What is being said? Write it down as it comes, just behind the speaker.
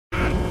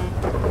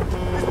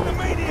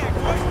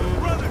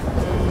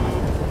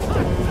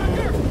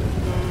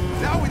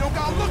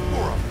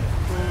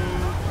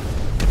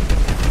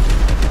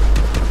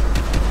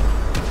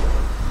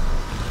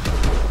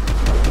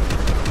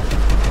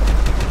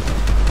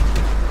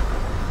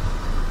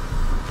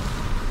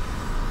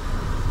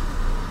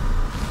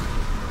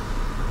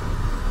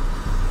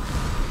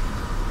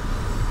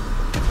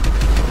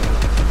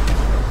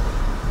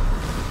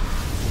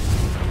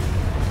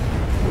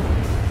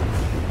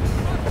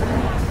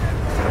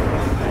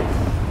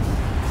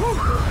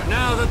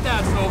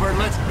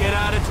get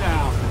out of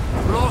town.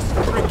 Los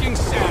freaking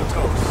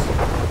Santos.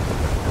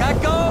 That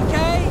go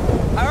okay?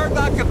 I heard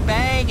lots of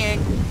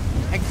banging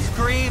and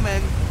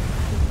screaming,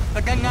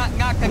 but then not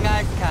the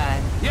nice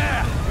kind.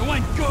 Yeah, it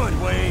went good,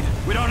 Wade.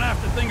 We don't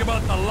have to think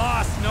about the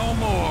loss no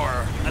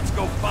more. Let's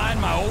go find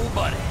my old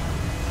buddy.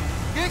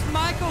 This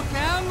Michael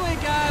Townley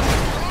guy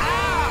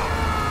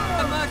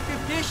I must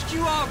have pissed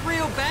you off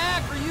real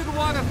bad for you to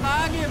want to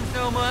find him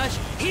so much.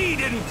 He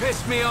didn't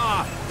piss me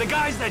off. The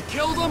guys that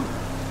killed him,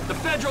 the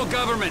federal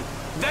government,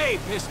 they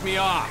pissed me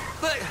off.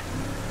 But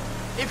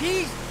if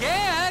he's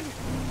dead,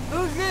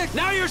 who's this?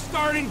 Now you're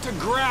starting to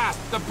grasp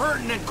the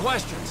pertinent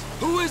questions.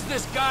 Who is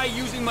this guy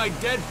using my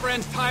dead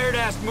friend's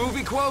tired-ass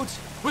movie quotes?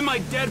 With my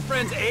dead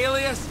friend's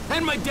alias?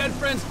 And my dead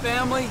friend's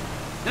family?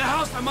 In a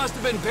house I must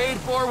have been paid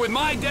for with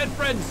my dead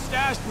friend's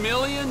stashed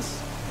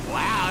millions?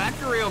 Wow,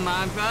 that's a real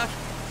mindfuck.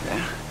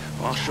 Yeah,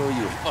 well, I'll show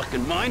you a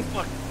fucking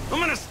mindfuck. I'm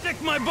gonna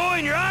stick my boy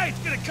in your eye. It's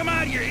gonna come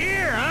out of your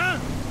ear, huh?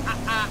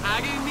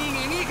 I didn't mean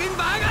anything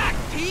by that,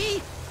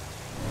 T.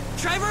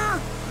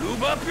 Trevor?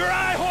 Lube up your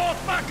eye hole,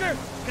 fucker,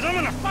 because I'm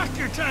gonna fuck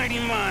your tiny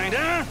mind,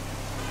 huh?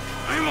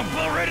 I'm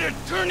about ready to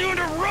turn you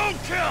into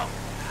roadkill.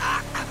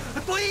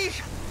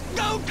 Please,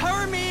 don't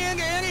turn me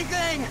into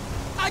anything.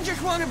 I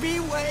just want to be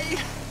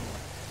Wade.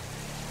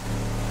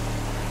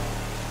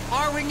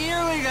 Are we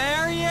nearly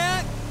there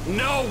yet?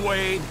 No,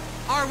 Wade.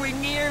 Are we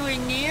nearly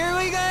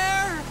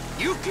there?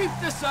 You keep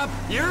this up,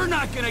 you're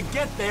not gonna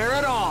get there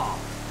at all.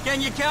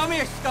 Can you tell me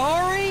a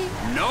story?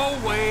 No,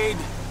 Wade.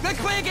 Let's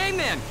play a game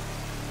then.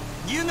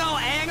 You know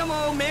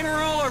animal,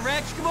 mineral, or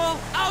vegetable?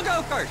 I'll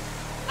go first.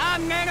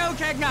 I'm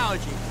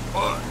nanotechnology.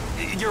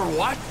 You're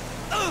what?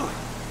 Ooh,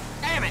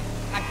 damn it.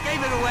 I gave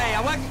it away.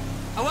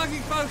 I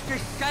wasn't supposed to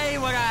say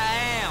what I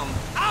am.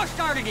 I'll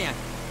start again.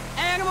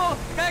 Animal,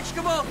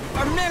 vegetable,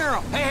 or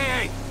mineral?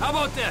 Hey, how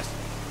about this?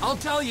 I'll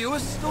tell you a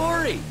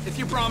story, if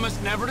you promise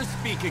never to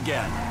speak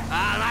again.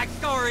 I like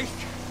stories.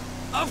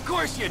 Of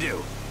course you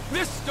do.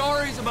 This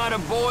story's about a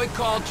boy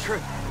called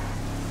Trisha.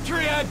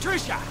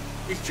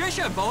 Is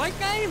Trisha a boy's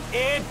name?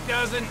 It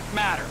doesn't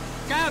matter.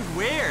 Sounds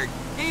weird.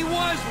 He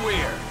was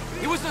weird.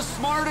 He was the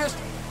smartest,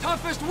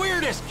 toughest,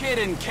 weirdest kid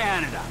in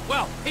Canada.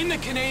 Well, in the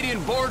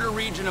Canadian border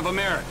region of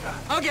America.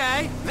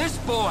 Okay. This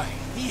boy,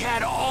 he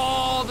had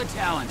all the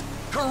talent,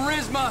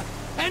 charisma,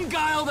 and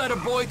guile that a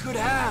boy could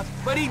have,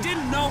 but he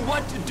didn't know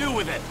what to do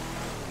with it.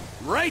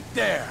 Right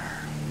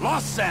there,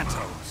 Los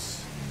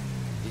Santos.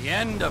 The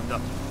end of the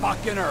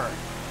fucking earth.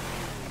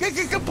 This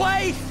is the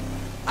place!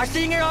 I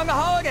seen it on the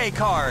holiday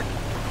card.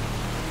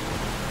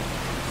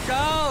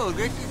 So,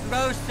 this is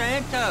Los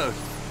Santos.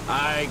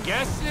 I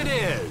guess it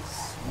is.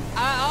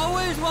 I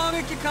always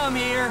wanted to come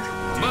here.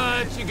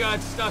 But you got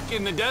stuck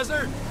in the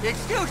desert? It's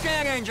still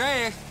San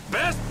Andreas.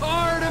 Best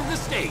part of the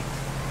state.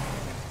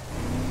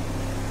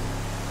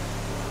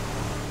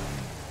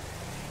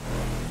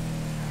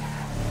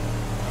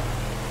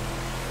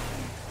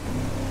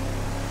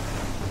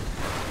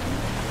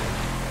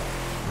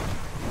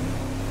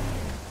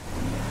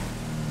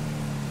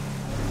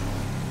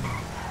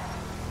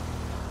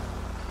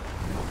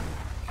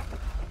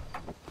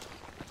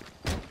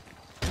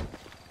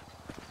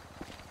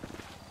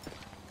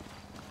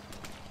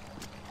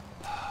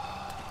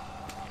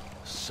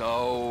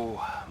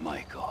 So,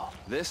 Michael,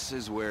 this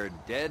is where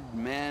dead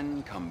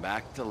men come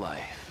back to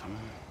life.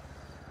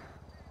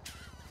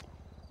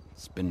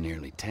 It's been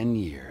nearly 10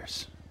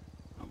 years.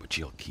 Oh, but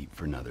you'll keep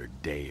for another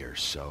day or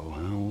so,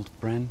 huh, old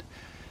friend?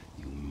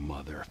 You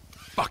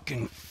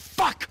motherfucking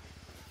fuck!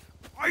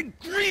 I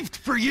grieved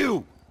for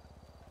you!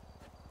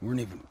 You weren't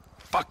even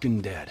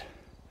fucking dead.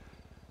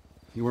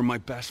 You were my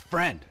best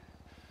friend.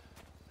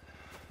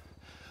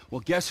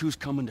 Well, guess who's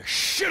coming to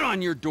shit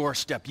on your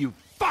doorstep, you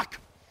fuck!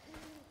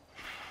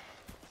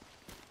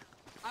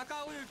 I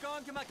thought we were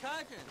going to my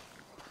cousin.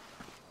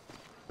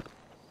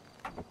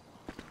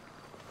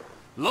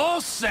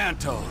 Los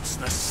Santos,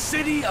 the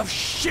city of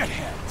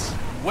shitheads.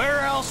 Where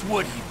else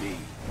would he be?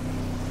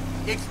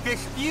 It's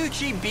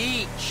Vespucci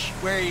Beach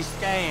where he's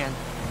staying.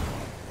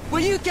 Will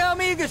you tell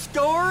me the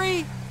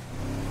story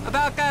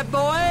about that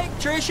boy,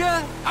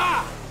 Trisha?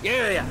 Ah,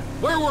 yeah.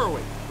 Where were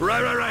we?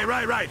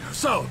 Right.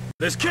 So,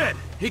 this kid,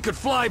 he could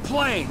fly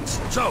planes.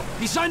 So,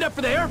 he signed up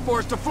for the Air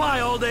Force to fly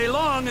all day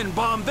long and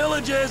bomb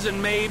villages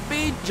and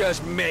maybe,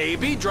 just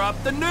maybe,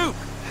 drop the nuke.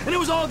 And it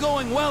was all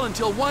going well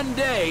until one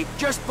day,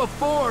 just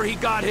before he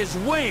got his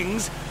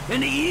wings,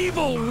 an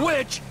evil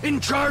witch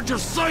in charge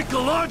of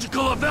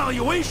psychological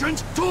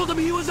evaluations told him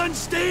he was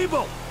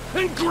unstable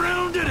and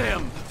grounded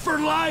him for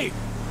life.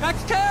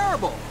 That's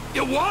terrible.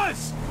 It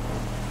was.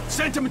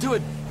 Sent him into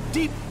a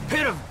deep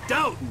pit of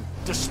doubt and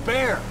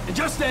despair. And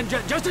just then,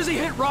 just as he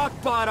hit rock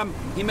bottom,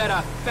 he met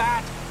a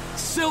fat,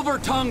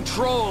 silver-tongued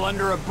troll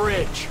under a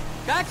bridge.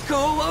 That's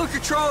cool. What was the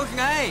troll's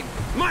name?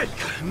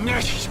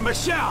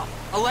 Michelle.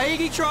 A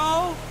lady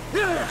troll?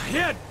 Yeah, he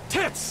had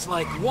tits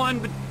like one,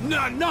 but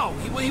no,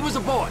 he was a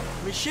boy.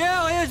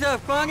 Michelle is a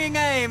funny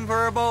name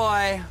for a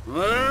boy.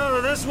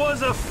 Well, this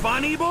was a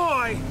funny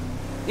boy.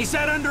 He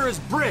sat under his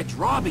bridge,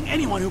 robbing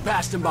anyone who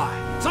passed him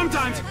by.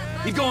 Sometimes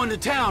he'd go into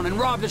town and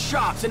rob the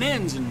shops and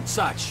inns and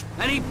such.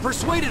 And he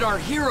persuaded our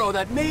hero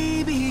that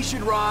maybe he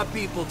should rob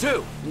people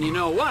too. And you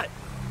know what?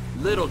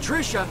 Little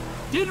Trisha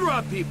did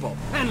rob people,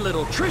 and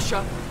little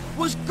Trisha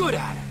was good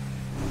at it.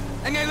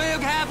 And they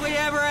lived happily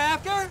ever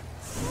after?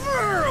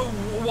 For a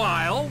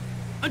while.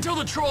 Until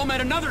the troll met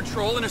another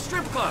troll in a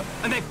strip club,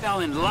 and they fell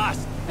in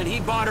lust, and he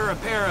bought her a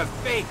pair of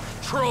fake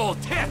troll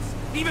tits,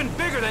 even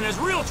bigger than his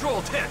real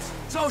troll tits,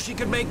 so she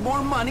could make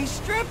more money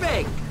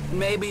stripping.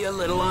 Maybe a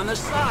little on the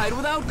side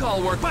without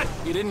call work, but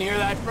you didn't hear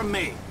that from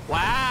me.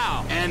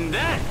 Wow. And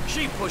then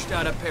she pushed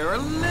out a pair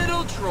of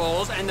little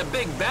trolls, and the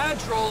big bad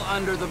troll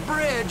under the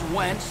bridge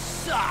went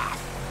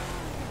soft.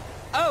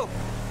 Oh,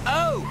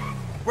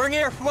 we're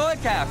near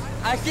Floyd's house.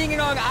 I seen it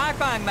on the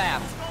iPhone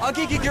maps. I'll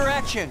give you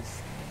directions.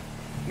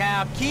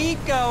 Now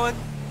keep going.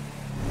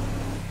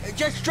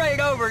 Just straight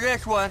over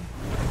this one.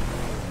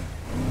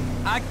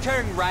 I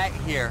turn right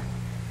here.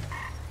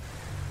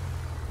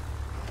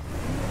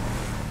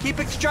 Keep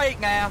it straight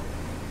now.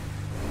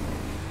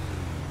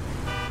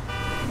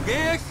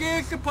 This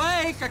is the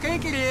place. I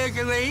think it is,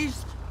 at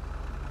least.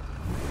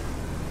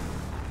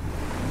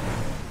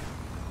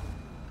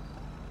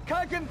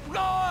 Cousin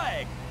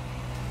Floyd!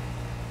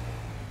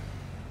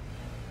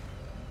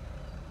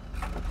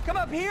 Come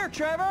up here,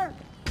 Trevor!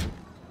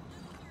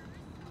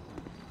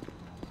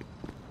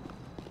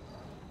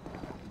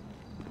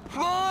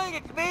 Floyd,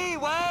 it's me,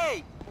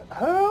 Wade!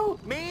 Who?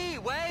 Me,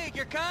 Wade,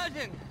 your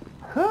cousin!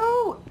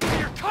 Who?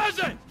 Your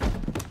cousin!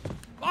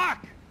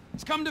 Fuck!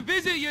 He's come to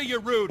visit you, you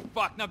rude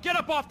fuck. Now get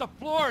up off the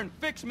floor and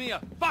fix me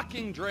a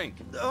fucking drink.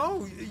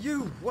 Oh,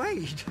 you,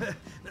 Wade.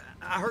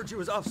 I heard you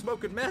was off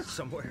smoking meth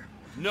somewhere.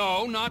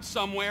 No, not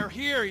somewhere.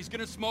 Here. He's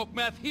gonna smoke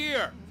meth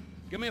here.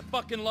 Give me a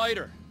fucking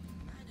lighter.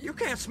 You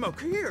can't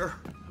smoke here.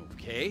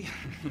 Okay.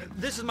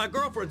 This is my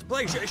girlfriend's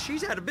place.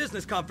 She's at a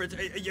business conference.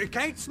 You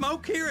can't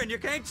smoke here and you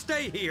can't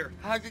stay here.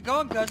 How's it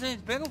going, cousin?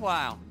 It's been a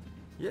while.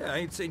 Yeah, I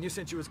ain't seen you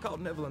since you was caught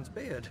in Evelyn's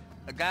bed.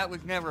 That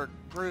was never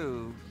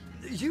proved.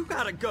 You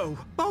gotta go,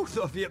 both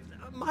of you.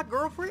 My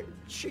girlfriend,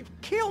 she'd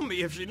kill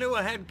me if she knew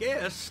I had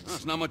guests. Well,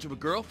 it's not much of a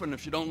girlfriend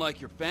if you don't like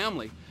your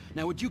family.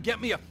 Now, would you get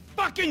me a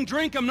fucking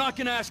drink? I'm not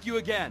gonna ask you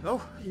again.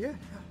 Oh, yeah,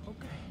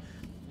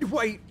 okay.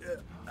 Wait,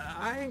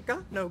 I ain't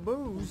got no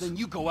booze. Then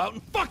you go out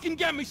and fucking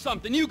get me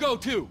something. You go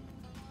too.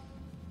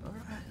 All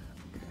right,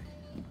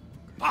 okay.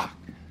 Fuck.